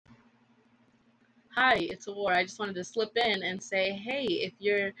Hi, it's a war. I just wanted to slip in and say, hey, if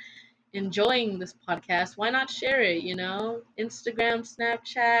you're enjoying this podcast, why not share it? Instagram,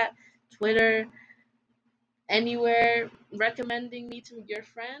 Snapchat, Twitter, anywhere, recommending me to your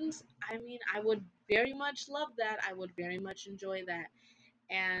friends. I mean, I would very much love that. I would very much enjoy that.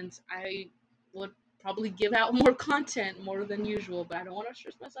 And I would probably give out more content more than usual, but I don't want to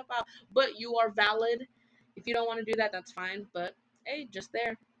stress myself out. But you are valid. If you don't want to do that, that's fine. But hey, just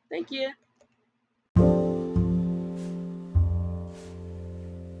there. Thank you.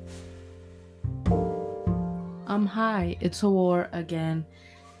 Hi, it's a war again,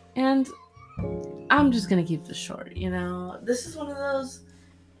 and I'm just gonna keep this short. This is one of those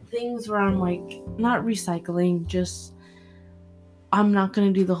things where I'm like, not recycling, just I'm not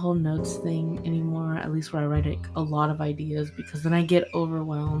gonna do the whole notes thing anymore, at least where I write like a lot of ideas, because then I get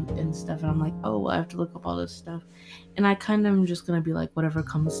overwhelmed and stuff, and I'm like, oh, well, I have to look up all this stuff, and I kind of am just gonna be like, whatever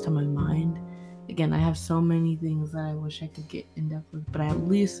comes to my mind. Again, I have so many things that I wish I could get in depth with, but I at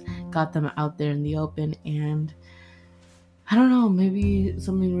least got them out there in the open, and I don't know, maybe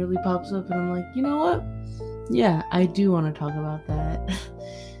something really pops up and I'm like, you know what? Yeah, I do want to talk about that.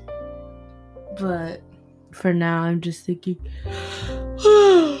 But for now, I'm just thinking,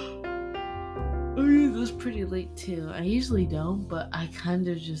 I mean, this pretty late too. I usually don't, but I kind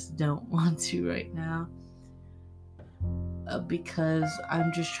of just don't want to right now. Because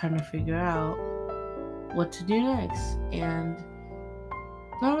I'm just trying to figure out what to do next. And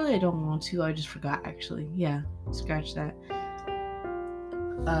not really, I don't want to. I just forgot actually. Yeah, scratch that.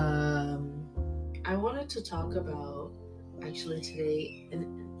 I wanted to talk about actually today, and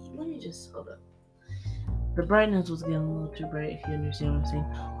let me just hold up. The brightness was getting a little too bright, if you understand what I'm saying.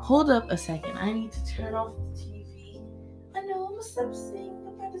 Hold up a second. I need to turn off the TV. I know I'm a stop saying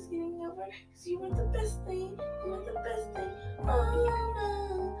the fight is getting over, because you were the best thing. You were the best thing. Oh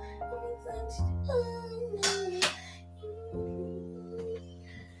no. Oh no.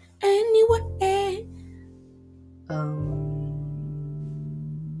 Anyway.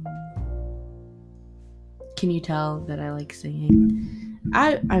 Can you tell that I like singing?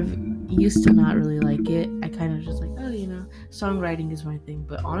 I've used to not really like it. I kind of just like, songwriting is my thing.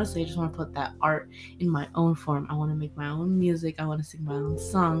 But honestly, I just want to put that art in my own form. I want to make my own music. I want to sing my own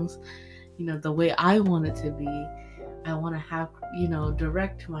songs, the way I want it to be. I want to have,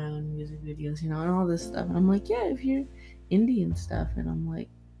 direct my own music videos, and all this stuff. And I'm like, yeah, if you're Indian stuff. And I'm like,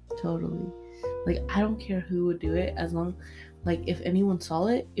 totally. Like, I don't care who would do it, as long, like, if anyone saw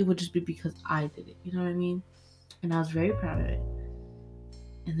it, it would just be because I did it. You know what I mean? And I was very proud of it.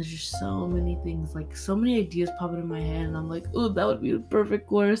 And there's just so many things, like so many ideas popping in my head, and I'm like, oh, that would be the perfect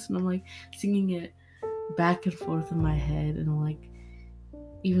chorus, and I'm like singing it back and forth in my head, and I'm like,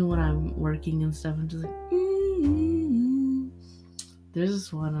 even when I'm working and stuff, I'm just like, There's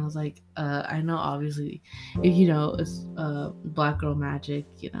this one, I was like, I know obviously, if it's Black Girl Magic,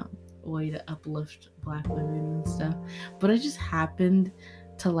 way to uplift Black women and stuff, but I just happened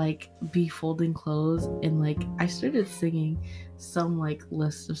to like be folding clothes, and like I started singing some like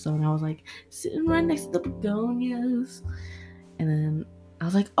list of songs. I was like sitting right next to the begonias, and then I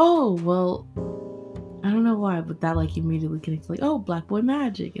was like, oh well, I don't know why, but that like immediately connects, like, oh, Black Boy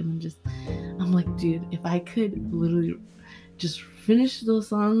Magic, and then just I'm like, dude, if I could literally just finish those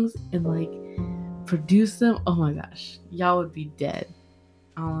songs and like produce them, oh my gosh, y'all would be dead.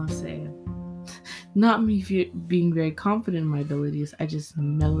 All I'm saying. Not me being very confident in my abilities, I just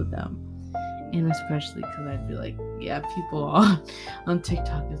know them. And especially because I feel like, yeah, people on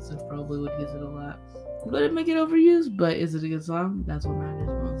TikTok and stuff probably would use it a lot. But it might get overused, but is it a good song? That's what matters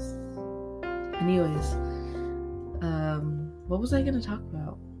most. Anyways, what was I going to talk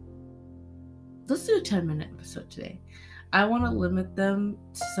about? Let's do a 10-minute episode today. I want to limit them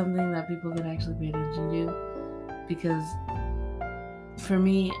to something that people can actually pay attention to, because for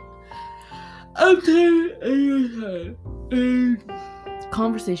me, I'm tired.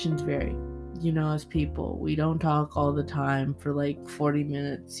 Conversations vary. As people, we don't talk all the time for like 40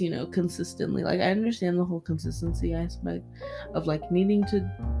 minutes, consistently. Like, I understand the whole consistency aspect of like needing to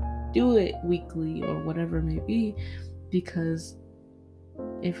do it weekly or whatever it may be, because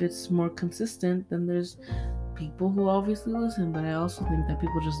if it's more consistent, then there's people who obviously listen. But I also think that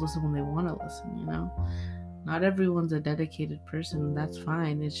people just listen when they want to listen, Not everyone's a dedicated person. That's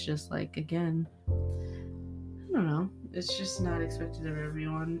fine. It's just like, again, I don't know. It's just not expected of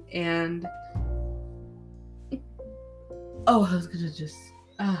everyone. And I was gonna just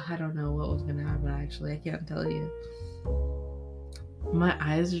I don't know what was gonna happen, actually. I can't tell you. My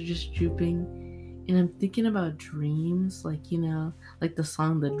eyes are just drooping, and I'm thinking about dreams, like, like the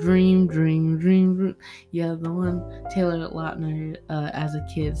song, the dream, dream, dream, dream. Yeah, the one Taylor Lautner as a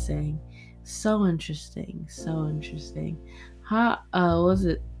kid sang. So interesting. So interesting. How was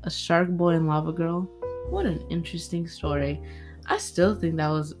it a Shark Boy and Lava Girl? What an interesting story. I still think that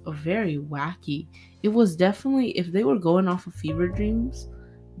was a very wacky. It was definitely, if they were going off of fever dreams,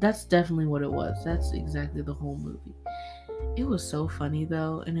 that's definitely what it was. That's exactly the whole movie. It was so funny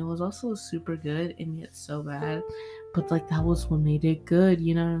though, and it was also super good and yet so bad. But like that was what made it good,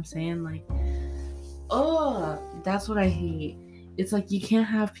 you know what I'm saying? Like, oh, that's what I hate. It's like you can't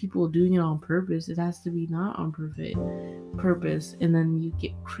have people doing it on purpose. It has to be not on purpose, and then you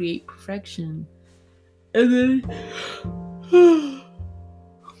create perfection, and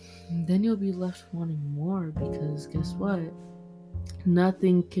then you'll be left wanting more because guess what?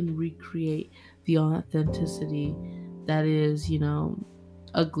 Nothing can recreate the authenticity that is,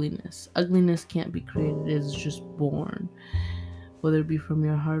 ugliness. Ugliness can't be created; it's just born. Whether it be from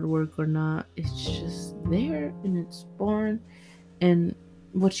your hard work or not, it's just there and it's born. And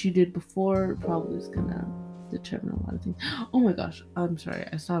what you did before probably is gonna determine a lot of things. Oh my gosh, I'm sorry,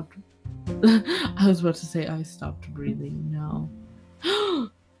 I stopped. I was about to say I stopped breathing. No.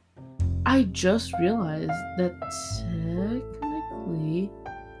 I just realized that technically.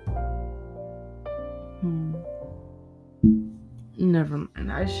 Never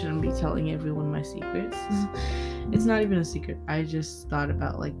mind. I shouldn't be telling everyone my secrets. It's not even a secret. I just thought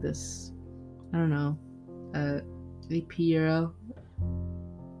about like this. I don't know. AP Euro.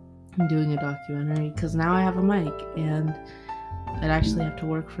 I'm doing a documentary because now I have a mic and I'd actually have to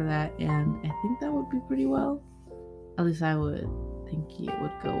work for that, and I think that would be pretty well. At least I would think it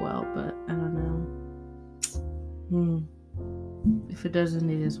would go well, but I don't know. If it doesn't,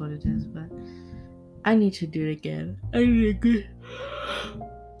 it is what it is, but I need to do it again. I need a good.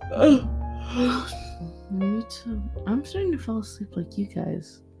 Me too. I'm starting to fall asleep like you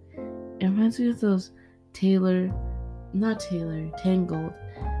guys. It reminds me of those Tangled,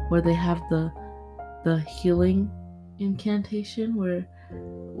 where they have the healing incantation where,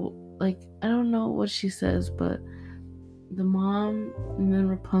 like, I don't know what she says, but the mom and then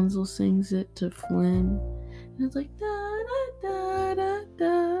Rapunzel sings it to Flynn, and it's like da da da da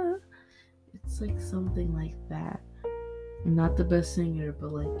da. It's like something like that. I'm not the best singer,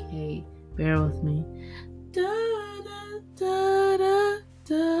 but like, hey, bear with me. Da da da da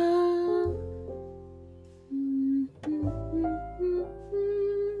da.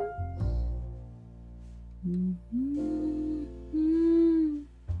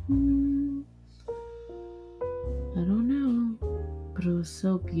 I don't know, but it was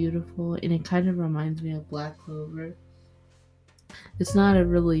so beautiful, and it kind of reminds me of Black Clover. It's not a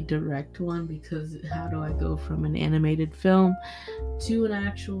really direct one because how do I go from an animated film to an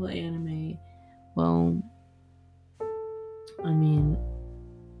actual anime? Well, I mean,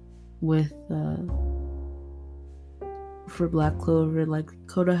 with for Black Clover, like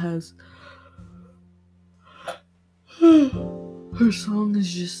Coda has, her song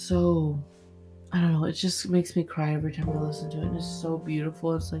is just so, I don't know, it just makes me cry every time I listen to it. It's so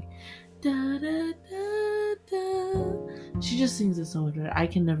beautiful. It's like da da da da. She just sings it so much better. I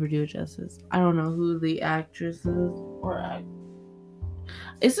can never do it justice. I don't know who the actress is or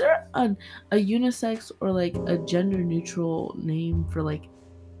is there a unisex or like a gender neutral name for like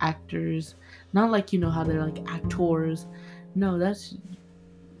actors? Not like, you know how they're like actors. No, that's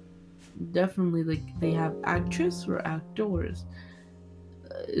definitely like they have actress or actors.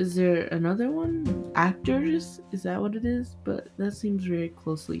 Is there another one? Actors? Is that what it is? But that seems very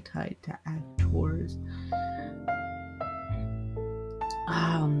closely tied to actors.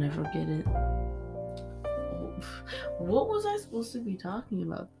 I'll never get it. What was I supposed to be talking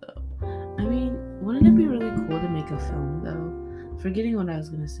about though? I mean, wouldn't it be really cool to make a film though? Forgetting what I was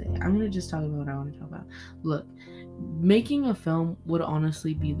gonna say, I'm gonna just talk about what I want to talk about. Look, making a film would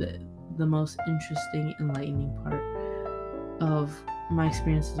honestly be the most interesting, enlightening part of my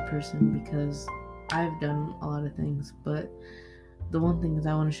experience as a person, because I've done a lot of things, but the one thing is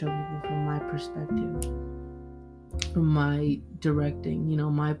I want to show people from my perspective, from my directing, you know,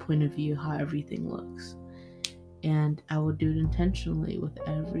 my point of view, how everything looks. And I would do it intentionally with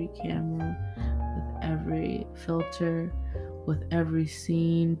every camera, with every filter, with every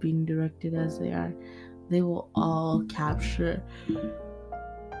scene being directed as they are. They will all capture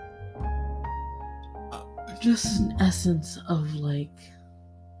just an essence of like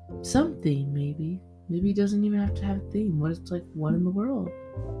something. Maybe it doesn't even have to have a theme. What it's like, what in the world?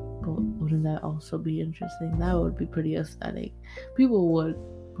 But wouldn't that also be interesting? That would be pretty aesthetic. People would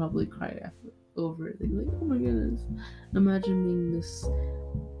probably cry over it. They'd be like, oh my goodness, imagine being this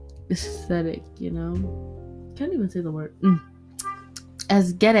aesthetic, you know? Can't even say the word.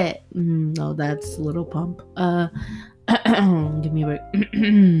 As get it. No, that's Little Pump. Give me a break.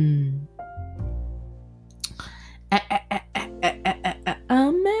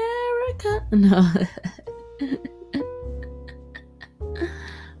 No.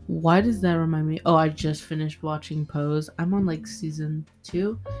 Why does that remind me? Oh, I just finished watching Pose. I'm on like season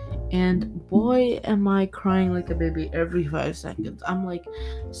 2, and boy, am I crying like a baby every 5 seconds. I'm like,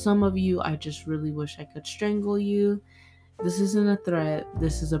 some of you, I just really wish I could strangle you. This isn't a threat.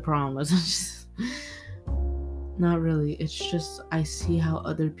 This is a promise. Not really. It's just I see how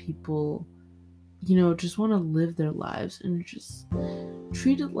other people, just want to live their lives and just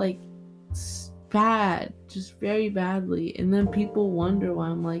treat it like bad, just very badly. And then people wonder why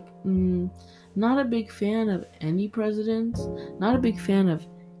I'm like, not a big fan of any presidents, not a big fan of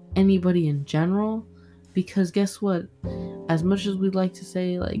anybody in general, because guess what? As much as we'd like to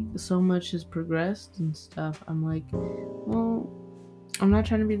say like so much has progressed and stuff, I'm like, well, I'm not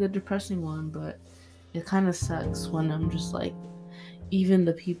trying to be the depressing one, but it kind of sucks when I'm just like, even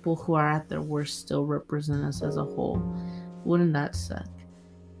the people who are at their worst still represent us as a whole. Wouldn't that suck?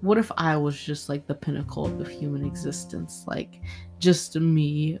 What if I was just like the pinnacle of human existence? Like, just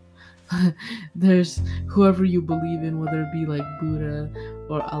me. There's whoever you believe in, whether it be like Buddha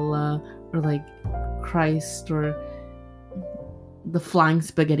or Allah or like Christ or the flying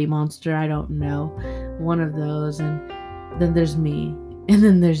spaghetti monster, I don't know. One of those. And then there's me. And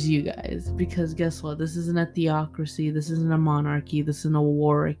then there's you guys. Because guess what? This isn't a theocracy. This isn't a monarchy. This isn't a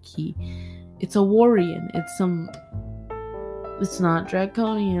wararchy. It's a Warian. It's not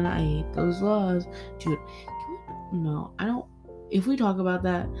draconian. I hate those laws. Dude, no, I don't. If we talk about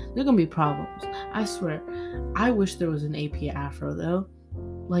that, there's gonna be problems. I swear. I wish there was an AP Afro, though.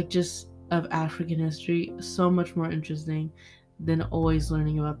 Like, just of African history. So much more interesting than always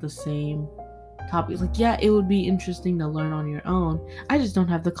learning about the same topics. Like, yeah, it would be interesting to learn on your own. I just don't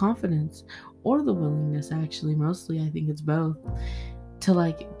have the confidence or the willingness, actually. Mostly, I think it's both. To,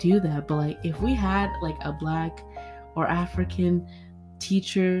 like, do that. But, like, if we had, like, a Black or African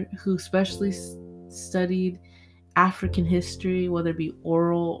teacher who specially studied African history, whether it be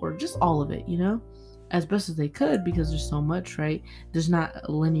oral or just all of it, as best as they could, because there's so much, right? There's not a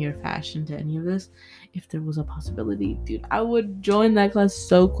linear fashion to any of this. If there was a possibility, dude, I would join that class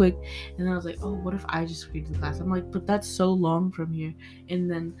so quick. And then I was like, oh, what if I just created the class? I'm like, but that's so long from here. And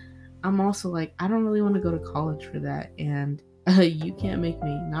then I'm also like, I don't really want to go to college for that. And you can't make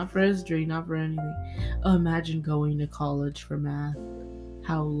me. Not for history, not for anything. Imagine going to college for math.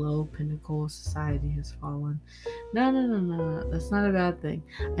 How low pinnacle society has fallen. No. That's not a bad thing.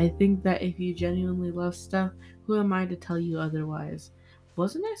 I think that if you genuinely love stuff, who am I to tell you otherwise?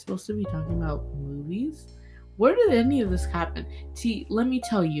 Wasn't I supposed to be talking about movies? Where did any of this happen? See, let me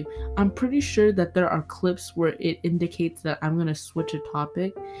tell you, I'm pretty sure that there are clips where it indicates that I'm going to switch a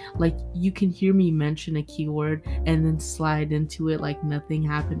topic. Like, you can hear me mention a keyword and then slide into it like nothing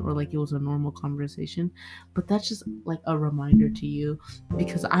happened or like it was a normal conversation. But that's just like a reminder to you,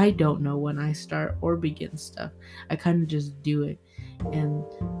 because I don't know when I start or begin stuff. I kind of just do it. And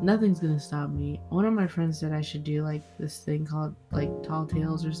nothing's gonna stop me. One of my friends said I should do like this thing called like Tall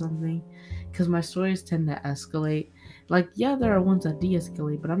Tales or something, because my stories tend to escalate. Like, yeah, there are ones that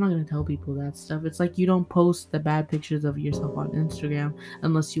de-escalate, but I'm not gonna tell people that stuff. It's like you don't post the bad pictures of yourself on Instagram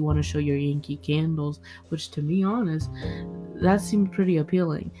unless you want to show your Yankee candles, which, to be honest, that seems pretty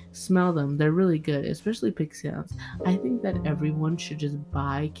appealing. Smell them, they're really good, especially Pixie. I think that everyone should just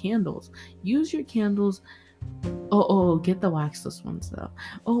buy candles. Use your candles. Oh, get the waxless ones though.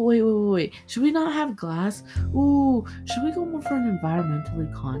 Oh, wait. Should we not have glass? Ooh, should we go more for an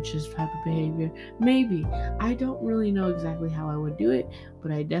environmentally conscious type of behavior? Maybe. I don't really know exactly how I would do it,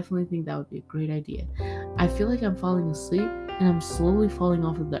 but I definitely think that would be a great idea. I feel like I'm falling asleep and I'm slowly falling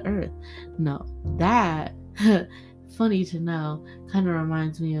off of the earth. No, that, funny to know, kind of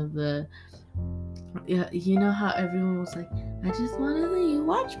reminds me of yeah, you know how everyone was like, I just want to let you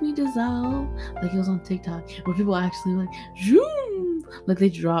watch me dissolve. Like, it was on TikTok where people actually like, zoom, like they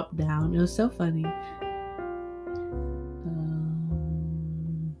dropped down. It was so funny. I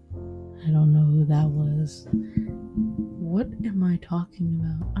don't know who that was. What am I talking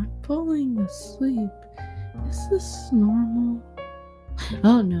about? I'm falling asleep. Is this normal?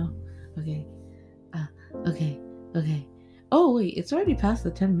 Oh no. Okay. Okay. Oh wait, it's already past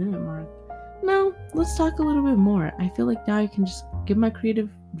the 10-minute mark. No, let's talk a little bit more. I feel like now I can just give my creative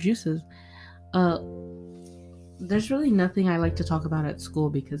juices. There's really nothing I like to talk about at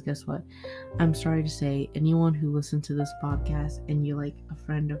school, because guess what? I'm sorry to say, anyone who listens to this podcast and you're like a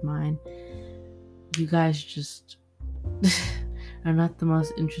friend of mine, you guys just are not the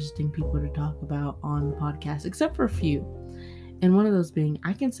most interesting people to talk about on the podcast, except for a few. And one of those being,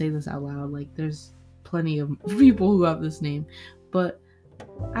 I can say this out loud, like there's plenty of people who have this name, but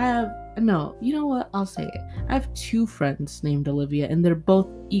I have No, you know what? I'll say it. I have two friends named Olivia, and they're both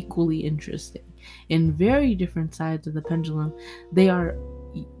equally interesting in very different sides of the pendulum. They are.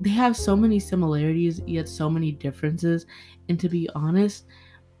 They have so many similarities, yet so many differences. And to be honest,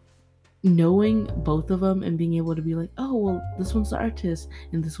 knowing both of them and being able to be like, oh, well, this one's the artist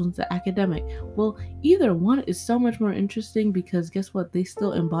and this one's the academic. Well, either one is so much more interesting because guess what? They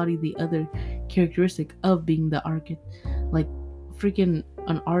still embody the other characteristic of being the architect, like freaking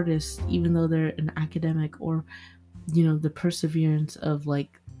an artist, even though they're an academic, or the perseverance of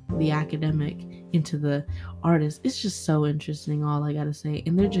like the academic into the artist. It's just so interesting, all I gotta say.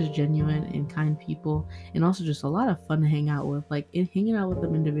 And they're just genuine and kind people, and also just a lot of fun to hang out with. Like, hanging out with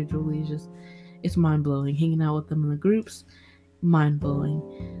them individually is just, it's mind-blowing. Hanging out with them in the groups,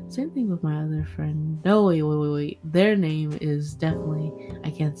 mind-blowing. Same thing with my other friend. No, wait. Their name is definitely, I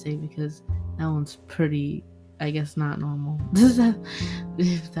can't say because that one's pretty, I guess, not normal.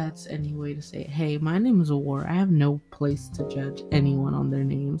 If that's any way to say it. Hey, my name is a war. I have no place to judge anyone on their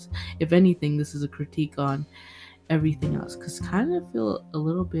names. If anything, this is a critique on everything else. Because kind of feel a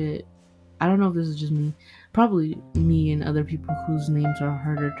little bit, I don't know if this is just me, probably me and other people whose names are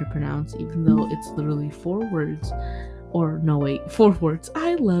harder to pronounce, even though it's literally 4 words. Or no, wait, 4 words.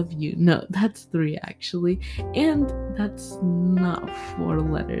 I love you. No, that's 3 actually. And that's not 4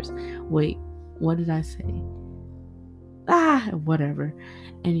 letters. Wait, what did I say? Whatever.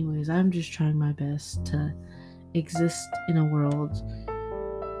 Anyways, I'm just trying my best to exist in a world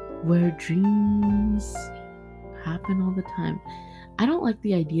where dreams happen all the time. I don't like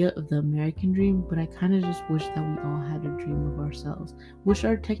the idea of the American dream, but I kind of just wish that we all had a dream of ourselves, which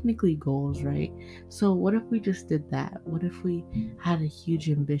are technically goals, right? So what if we just did that? What if we had a huge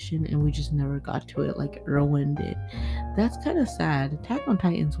ambition and we just never got to it like Erwin did? That's kind of sad. Attack on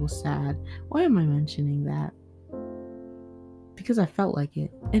Titans was sad. Why am I mentioning that? Because I felt like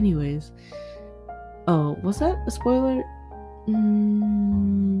it. Anyways. Oh, was that a spoiler?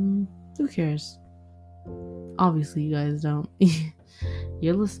 Who cares? Obviously, you guys don't.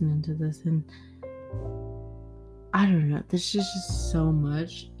 You're listening to this, and I don't know. There's just so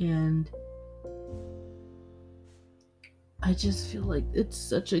much, and I just feel like it's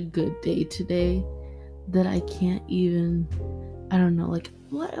such a good day today that I can't even. I don't know. Like,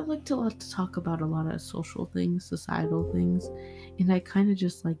 I like to talk about a lot of social things, societal things, and I kind of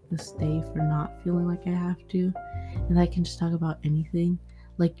just like this day for not feeling like I have to, and I can just talk about anything,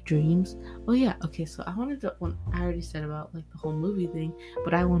 like dreams. Oh yeah, okay. So I wanted to. I already said about like the whole movie thing,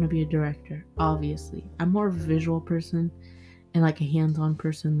 but I want to be a director. Obviously, I'm more of a visual person and like a hands-on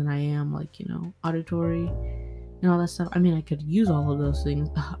person than I am like auditory and all that stuff. I mean, I could use all of those things.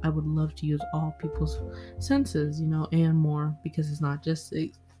 I would love to use all people's senses, and more, because it's not just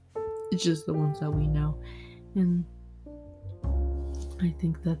it's just the ones that we know. And I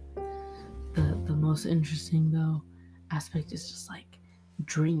think that the most interesting though aspect is just like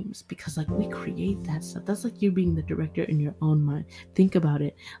dreams, because like we create that stuff. That's like you being the director in your own mind. Think about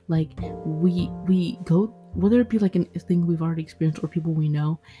it. Like we go, whether it be like a thing we've already experienced or people we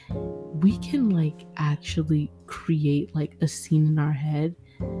know, we can like actually create like a scene in our head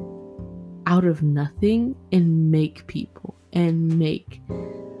out of nothing and make people and make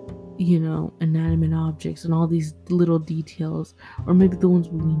inanimate objects and all these little details, or maybe the ones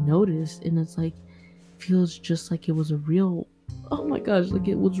we noticed, and it's like feels just like it was a real, oh my gosh, like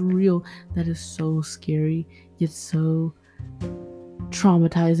it was real. That is so scary, yet so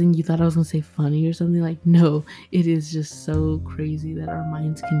traumatizing. You thought I was gonna say funny or something. Like, no, it is just so crazy that our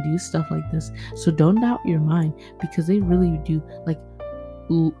minds can do stuff like this. So don't doubt your mind, because they really do. Like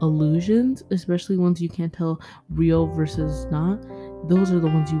illusions, especially ones you can't tell real versus not, those are the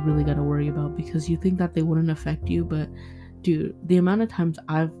ones you really got to worry about, because you think that they wouldn't affect you, but dude, the amount of times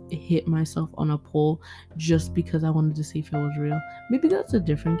I've hit myself on a pole just because I wanted to see if it was real. Maybe that's a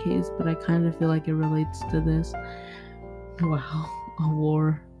different case, but I kind of feel like it relates to this. Wow, a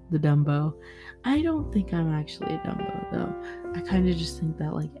war, the Dumbo. I don't think I'm actually a Dumbo though. I kind of just think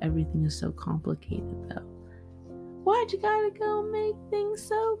that like everything is so complicated though. Why'd you gotta go make things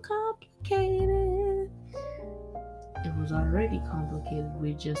so complicated? It was already complicated.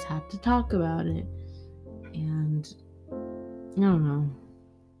 We just had to talk about it. And I don't know.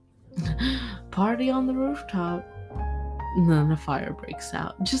 Party on the rooftop. And then a fire breaks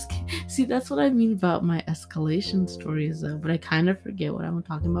out. Just see, that's what I mean about my escalation stories though. But I kind of forget what I was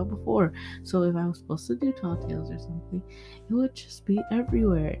talking about before. So if I was supposed to do tall tales or something, it would just be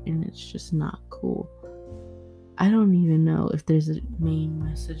everywhere, and it's just not cool. I don't even know if there's a main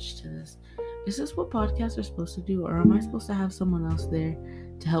message to this. Is this what podcasts are supposed to do, or am I supposed to have someone else there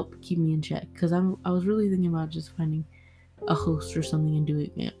to help keep me in check? Because I was really thinking about just finding a host or something and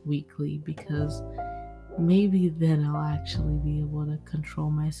doing it weekly, because maybe then I'll actually be able to control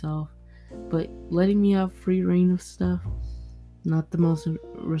myself. But letting me have free reign of stuff, not the most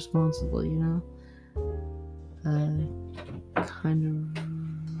responsible, kind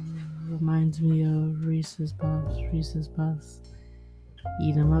of reminds me of Reese's Puffs. Reese's Puffs.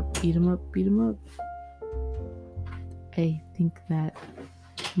 Eat 'em up, eat 'em up, beat 'em up. I think that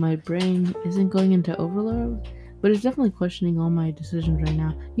my brain isn't going into overload, but it's definitely questioning all my decisions right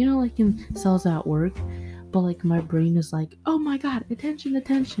now. Like in cells at work, but like my brain is like, oh my god, attention,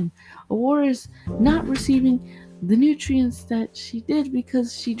 attention. Aurora is not receiving the nutrients that she did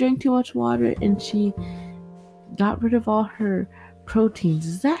because she drank too much water and she got rid of all her proteins.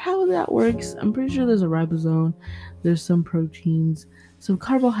 Is that how that works? I'm pretty sure there's a ribosome, there's some proteins, some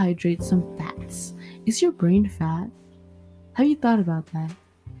carbohydrates, some fats. Is your brain fat? Have you thought about that?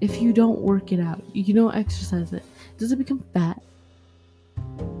 If you don't work it out, you don't exercise it, does it become fat?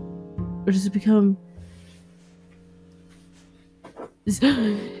 Or does it become...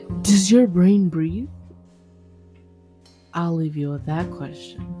 Does your brain breathe? I'll leave you with that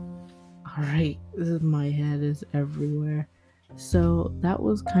question. Alright, my head is everywhere. So that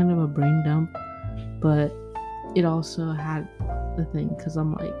was kind of a brain dump, but it also had the thing, because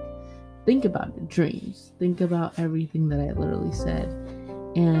I'm like, think about it, dreams. Think about everything that I literally said.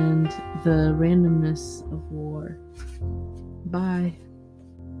 And the randomness of war. Bye.